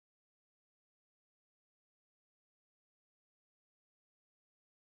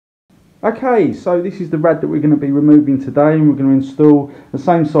Okay, so this is the rad that we're going to be removing today, and we're going to install the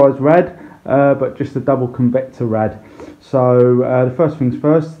same size rad, but just a double convector rad. So the first things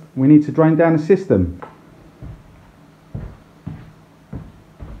first, we need to drain down the system.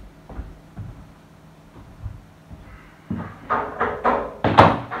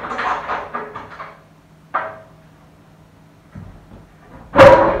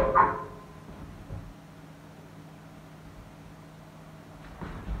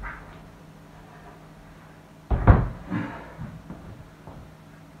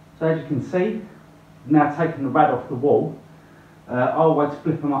 So as you can see, now taking the rad off the wall, I always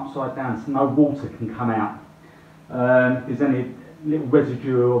flip them upside down so no water can come out. If there's any little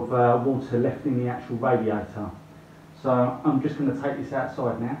residue of water left in the actual radiator. So I'm just going to take this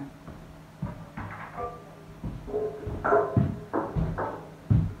outside now.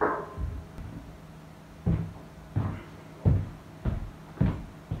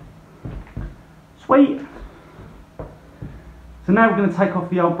 Sweet! So now we're going to take off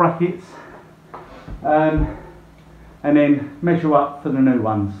the old brackets and then measure up for the new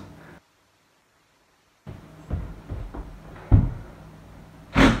ones.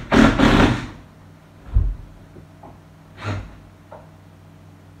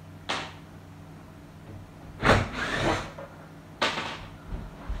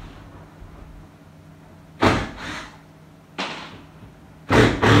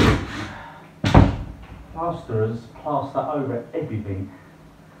 Plasterers plaster over everything.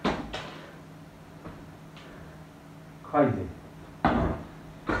 Crazy. But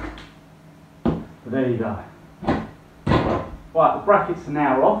there you go. Right, the brackets are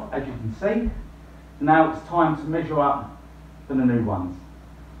now off, as you can see. So now it's time to measure up for the new ones.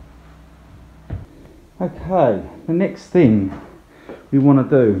 Okay, the next thing we want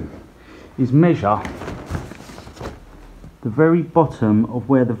to do is measure the very bottom of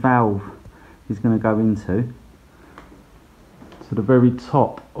where the valve is going to go into, to the very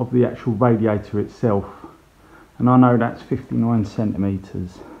top of the actual radiator itself, and I know that's 59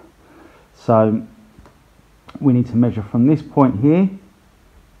 centimetres. So we need to measure from this point here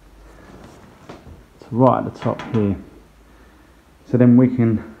to right at the top here, so then we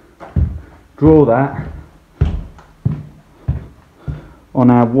can draw that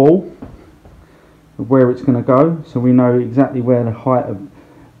on our wall of where it's going to go, so we know exactly where the height of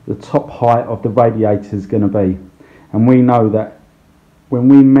the top height of the radiator is going to be. And we know that when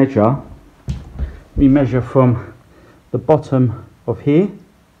we measure from the bottom of here,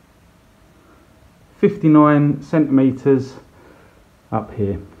 59 centimetres up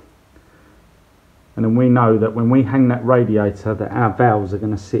here, and then we know that when we hang that radiator that our valves are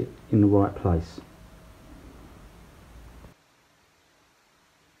going to sit in the right place.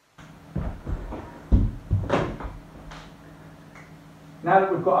 Now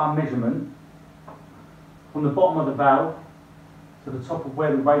that we've got our measurement from the bottom of the valve to the top of where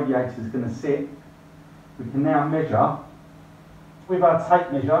the radiator is going to sit, we can now measure with our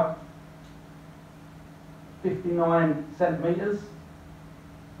tape measure 59 centimetres,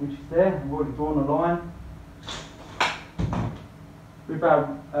 which is there. We've already drawn a line. With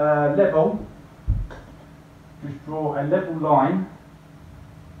our level, just draw a level line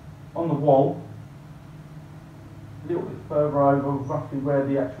on the wall, a little bit further over, roughly where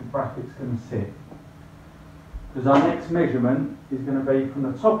the actual bracket's going to sit. Because our next measurement is going to be from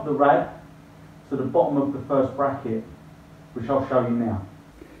the top of the rad to the bottom of the first bracket, which I'll show you now.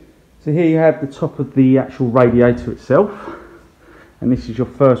 So here you have the top of the actual radiator itself, and this is your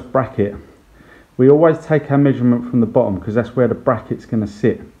first bracket. We always take our measurement from the bottom because that's where the bracket's going to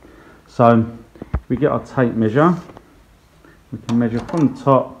sit. So we get our tape measure, we can measure from the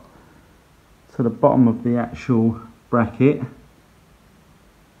top to the bottom of the actual bracket,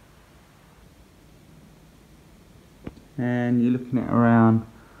 and you're looking at around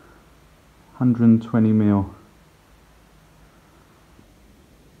 120 mil.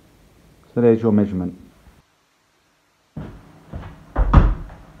 So there's your measurement.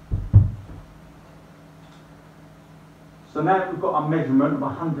 So now that we've got our measurement of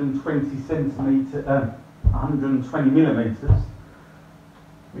 120 millimetres,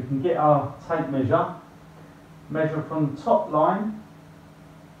 we can get our tape measure, measure from the top line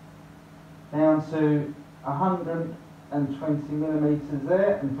down to 120 millimetres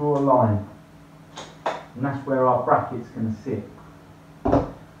there, and draw a line. And that's where our bracket's going to sit.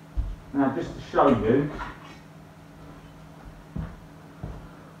 Now, just to show you,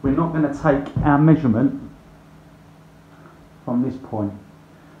 we're not going to take our measurement from this point.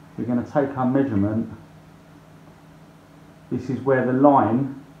 We're going to take our measurement, this is where the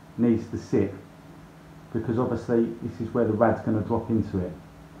line needs to sit, because obviously this is where the rad's going to drop into it.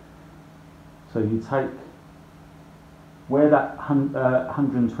 So you take where that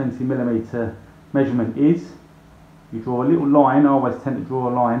 120mm measurement is, you draw a little line. I always tend to draw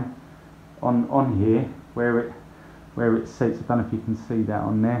a line on here where it sits. I don't know if you can see that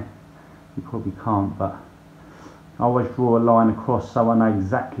on there. You probably can't, but I always draw a line across so I know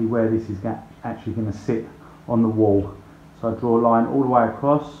exactly where this is actually going to sit on the wall. So I draw a line all the way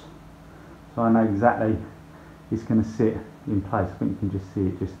across so I know exactly it's going to sit in place. I think you can just see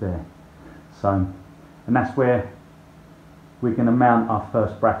it just there. So, and that's where we're going to mount our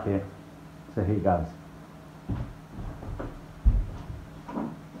first bracket. So here goes.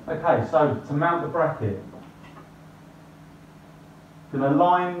 Okay, so to mount the bracket, going to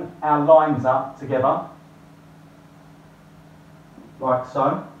line our lines up together, like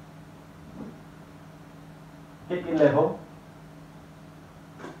so. Get your level.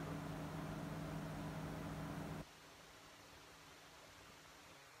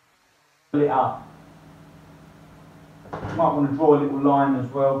 Pull it up. You might want to draw a little line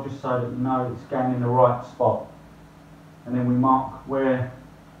as well, just so that you know it's going in the right spot. And then we mark where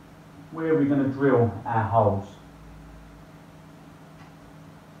we're going to drill our holes.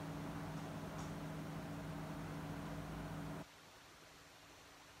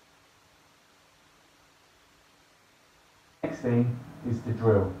 Next thing is to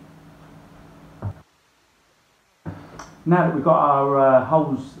drill. Now that we've got our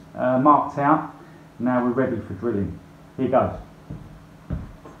holes marked out, now we're ready for drilling. Here goes.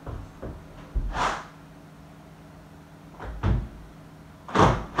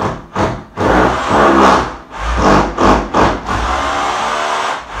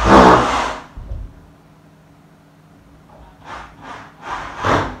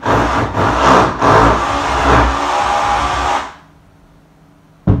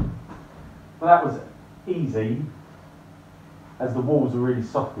 Well, that was easy, as the walls are really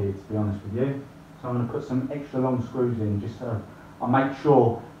soft here, to be honest with you. So I'm going to put some extra long screws in, just so I make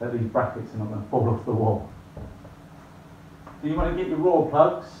sure that these brackets are not going to fall off the wall. So you want to get your raw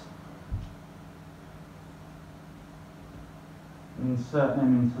plugs, insert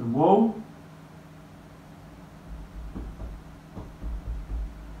them into the wall,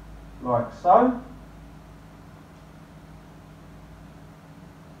 like so.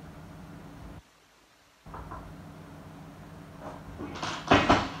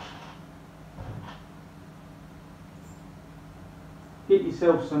 Get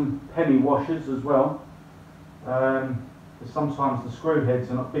yourself some penny washers as well, because sometimes the screw heads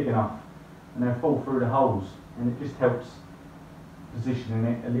are not big enough and they'll fall through the holes, and it just helps positioning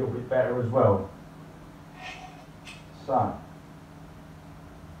it a little bit better as well. So,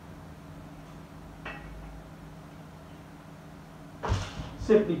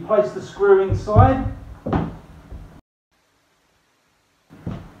 simply place the screw inside.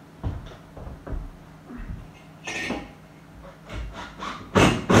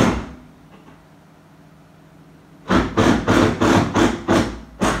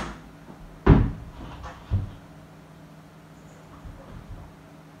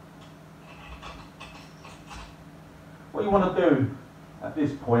 What you want to do at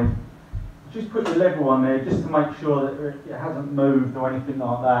this point, just put your level on there just to make sure that it hasn't moved or anything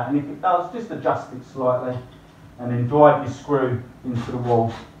like that, and if it does, just adjust it slightly and then drive your screw into the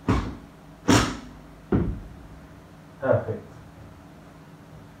wall. Perfect.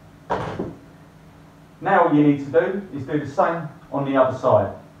 Now all you need to do is do the same on the other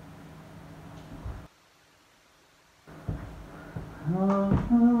side.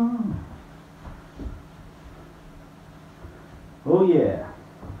 Oh yeah,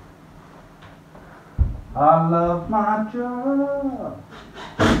 I love my job.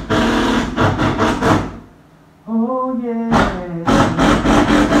 Oh yeah,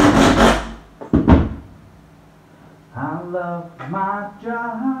 I love my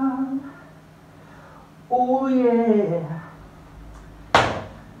job. Oh yeah.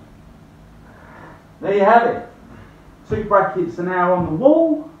 There you have it. 2 brackets are now on the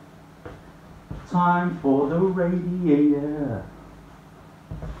wall. Time for the radiator.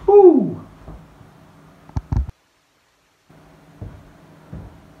 Woo!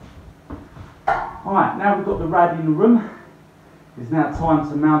 Alright, now we've got the rad in the room, it's now time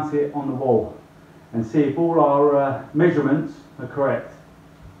to mount it on the wall and see if all our measurements are correct.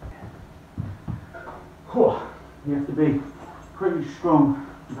 You have to be pretty strong,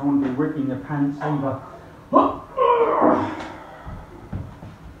 you don't want to be ripping your pants either.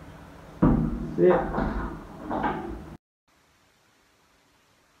 That's it.